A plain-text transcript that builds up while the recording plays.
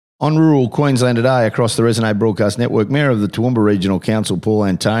On Rural Queensland Today across the Resonate Broadcast Network, Mayor of the Toowoomba Regional Council, Paul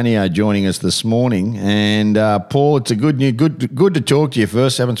Antonio, joining us this morning. And Paul, it's good to talk to you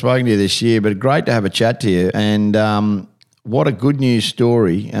first. Haven't spoken to you this year, but great to have a chat to you. And what a good news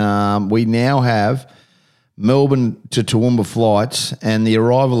story. We now have Melbourne to Toowoomba flights, and the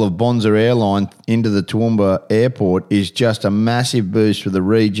arrival of Bonza Airline into the Toowoomba airport is just a massive boost for the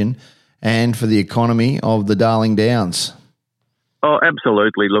region and for the economy of the Darling Downs. Oh,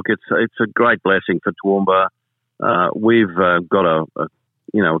 absolutely. Look, it's a great blessing for Toowoomba. We've got a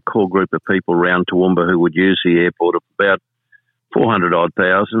core group of people around Toowoomba who would use the airport of about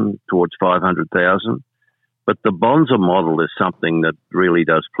 400,000 towards 500,000. But the Bonza model is something that really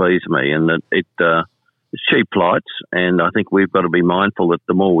does please me, and that it's cheap flights, and I think we've got to be mindful that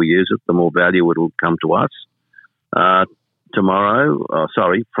the more we use it, the more value it will come to us.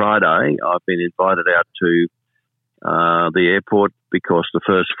 Friday, I've been invited out to the airport because the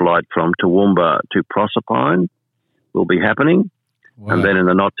first flight from Toowoomba to Proserpine will be happening. Wow. And then in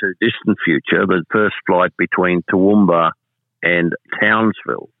the not too distant future, the first flight between Toowoomba and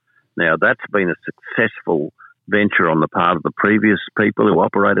Townsville. Now, that's been a successful venture on the part of the previous people who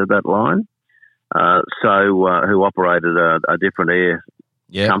operated that line, who operated a different air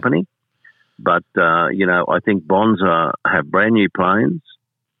company. But, I think Bonza have brand new planes.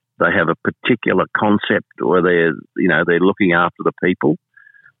 They have a particular concept where they're looking after the people.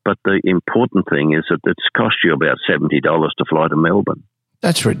 But the important thing is that it's cost you about $70 to fly to Melbourne.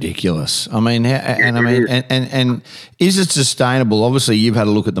 That's ridiculous. I mean, and is it sustainable? Obviously, you've had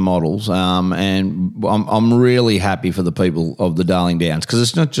a look at the models, and I'm really happy for the people of the Darling Downs, because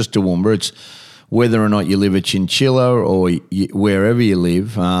it's not just Toowoomba. It's whether or not you live at Chinchilla or wherever you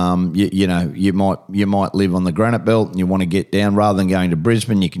live. You might live on the Granite Belt and you want to get down. Rather than going to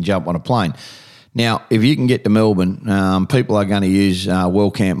Brisbane, you can jump on a plane. Now, if you can get to Melbourne, people are going to use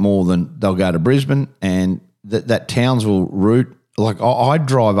Wellcamp more than they'll go to Brisbane, and that Townsville route. Like I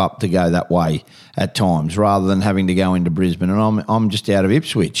drive up to go that way at times rather than having to go into Brisbane, and I'm just out of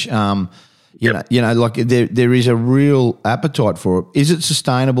Ipswich. There is a real appetite for it. Is it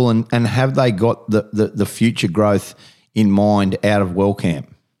sustainable, and have they got the future growth in mind out of Wellcamp?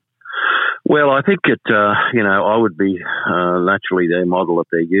 Well, I think I would be naturally their model that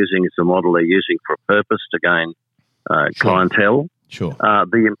they're using is the model they're using for a purpose to gain clientele. Sure.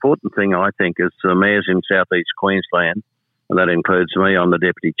 The important thing, I think, is the mayors in Southeast Queensland, and that includes me. I'm the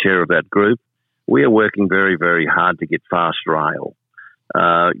deputy chair of that group. We are working very, very hard to get fast rail.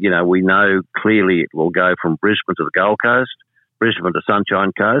 We know clearly it will go from Brisbane to the Gold Coast, Brisbane to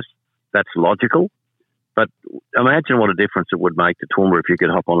Sunshine Coast. That's logical. But imagine what a difference it would make to Toowoomba if you could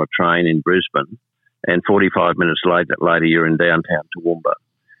hop on a train in Brisbane and 45 minutes later you're in downtown Toowoomba.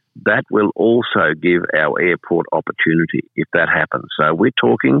 That will also give our airport opportunity if that happens. So we're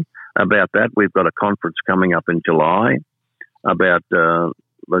talking about that. We've got a conference coming up in July about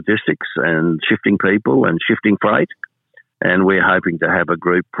logistics and shifting people and shifting freight. And we're hoping to have a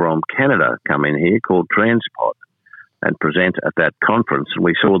group from Canada come in here called Transpod and present at that conference. And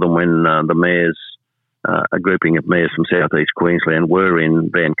we saw them when the mayors, a grouping of mayors from Southeast Queensland, were in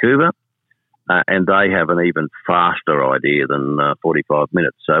Vancouver, and they have an even faster idea than 45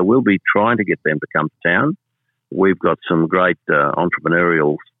 minutes. So we'll be trying to get them to come to town. We've got some great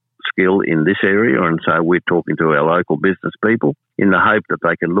entrepreneurial skill in this area, and so we're talking to our local business people in the hope that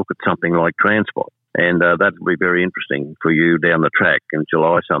they can look at something like Transpod. And that will be very interesting for you down the track in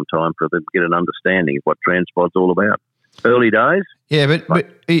July sometime for them to get an understanding of what Transpod's all about. Early days. Yeah, but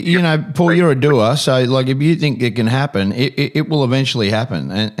Paul, you're a doer, so if you think it can happen, it will eventually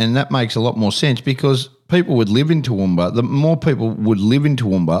happen. And that makes a lot more sense because people would live in Toowoomba. The more people would live in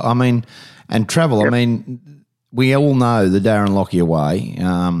Toowoomba, and travel. Yep. I mean, we all know the Darren Lockyer way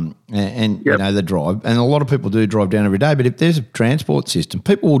the drive. And a lot of people do drive down every day. But if there's a transport system,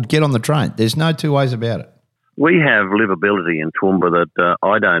 people would get on the train. There's no two ways about it. We have livability in Toowoomba that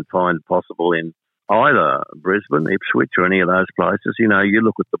I don't find possible in either Brisbane, Ipswich or any of those places. You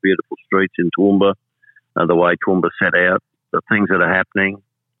look at the beautiful streets in Toowoomba, the way Toowoomba's set out, the things that are happening.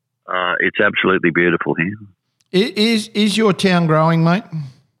 It's absolutely beautiful here. Is your town growing, mate?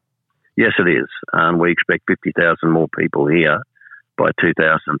 Yes, it is. We expect 50,000 more people here by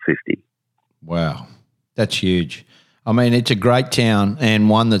 2050. Wow, that's huge. I mean, it's a great town and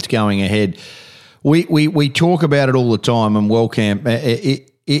one that's going ahead. We talk about it all the time, and Wellcamp,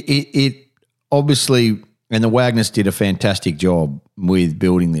 it obviously, and the Wagners did a fantastic job with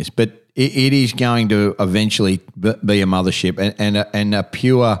building this, but it is going to eventually be a mothership and a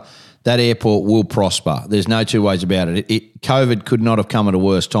pure. That airport will prosper. There's no two ways about it. COVID could not have come at a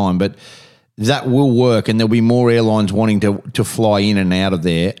worse time, but that will work, and there'll be more airlines wanting to fly in and out of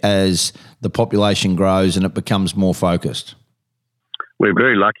there as the population grows and it becomes more focused. We're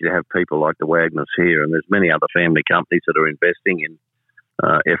very lucky to have people like the Wagners here, and there's many other family companies that are investing in.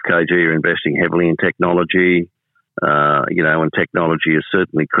 FKG are investing heavily in technology, and technology is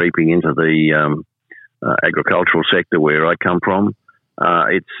certainly creeping into the agricultural sector where I come from.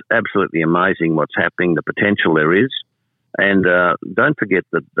 It's absolutely amazing what's happening, the potential there is. And don't forget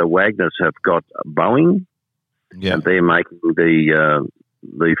that the Wagners have got Boeing, and they're making the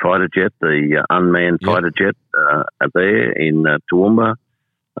fighter jet, the unmanned fighter jet there in Toowoomba.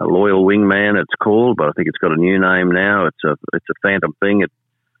 A Loyal Wingman, it's called, but I think it's got a new name now. It's a phantom thing.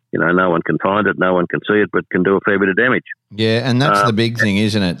 No one can find it, no one can see it, but can do a fair bit of damage. Yeah, and that's the big thing,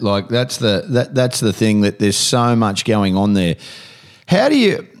 isn't it? Like that's the thing, that there's so much going on there. How do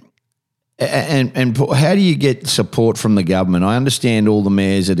you and how do you get support from the government? I understand all the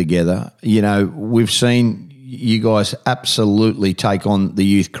mayors are together. We've seen you guys absolutely take on the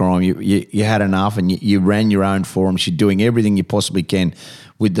youth crime. You had enough, and you ran your own forums. You're doing everything you possibly can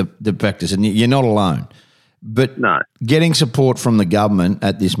with the factors, and you're not alone. But getting support from the government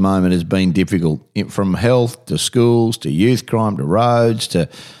at this moment has been difficult, from health to schools to youth crime to roads to.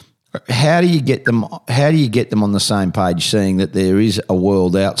 How do you get them? How do you get them on the same page, seeing that there is a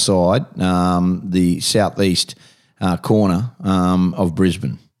world outside the southeast corner of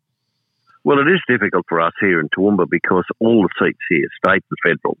Brisbane? Well, it is difficult for us here in Toowoomba because all the seats here, state and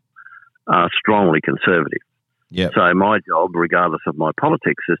federal, are strongly conservative. Yep. So my job, regardless of my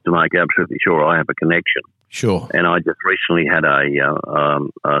politics, is to make absolutely sure I have a connection. Sure. And I just recently had a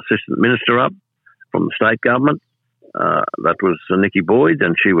assistant minister up from the state government. That was Nikki Boyd,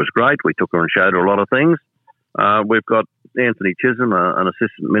 and she was great. We took her and showed her a lot of things. We've got Anthony Chisholm, an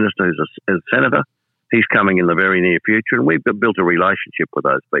assistant minister who's a senator. He's coming in the very near future, and we've built a relationship with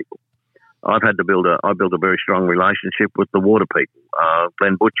those people. I built a very strong relationship with the water people,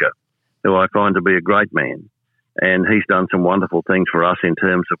 Glenn Butcher, who I find to be a great man. And he's done some wonderful things for us in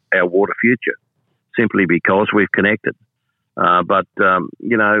terms of our water future, simply because we've connected. But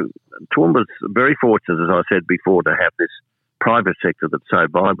Toowoomba's very fortunate, as I said before, to have this private sector that's so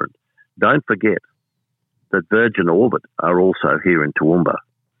vibrant. Don't forget that Virgin Orbit are also here in Toowoomba,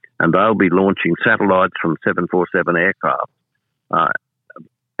 and they'll be launching satellites from 747 aircraft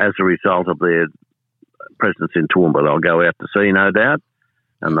as a result of their presence in Toowoomba. They'll go out to sea, no doubt,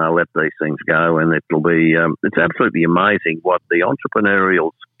 and they'll let these things go, and it'll be it's absolutely amazing what the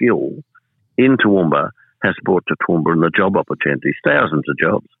entrepreneurial skill in Toowoomba has brought to Toowoomba and the job opportunities, thousands of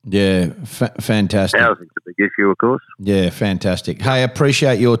jobs. Yeah, fantastic. Housing's a big issue, of course. Yeah, fantastic. Hey, I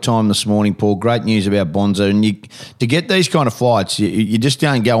appreciate your time this morning, Paul. Great news about Bonza. And to get these kind of flights, you just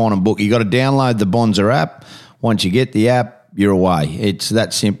don't go on and book. You got to download the Bonza app. Once you get the app, you're away. It's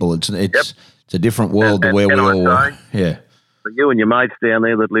that simple. It's a different world to where we all were. Yeah. For you and your mates down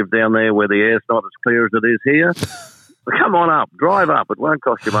there that live down there where the air's not as clear as it is here, come on up, drive up. It won't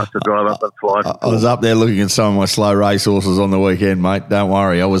cost you much to drive up and fly. I was up there looking at some of my slow racehorses on the weekend, mate. Don't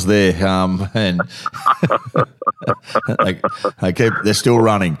worry, I was there, and they're still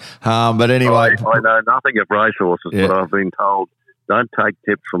running. But anyway, I know nothing of racehorses, but I've been told don't take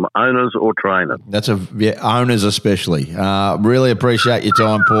tips from owners or trainers. Owners especially. Really appreciate your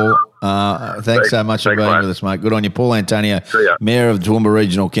time, Paul. Thanks so much for being with us, mate. Good on you. Paul Antonio, Mayor of the Toowoomba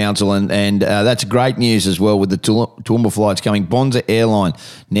Regional Council, and that's great news as well with the Toowoomba flights coming. Bonza Airline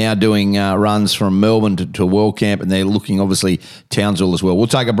now doing runs from Melbourne to World Camp, and they're looking, obviously, Townsville as well. We'll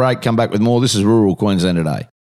take a break, come back with more. This is Rural Queensland Today.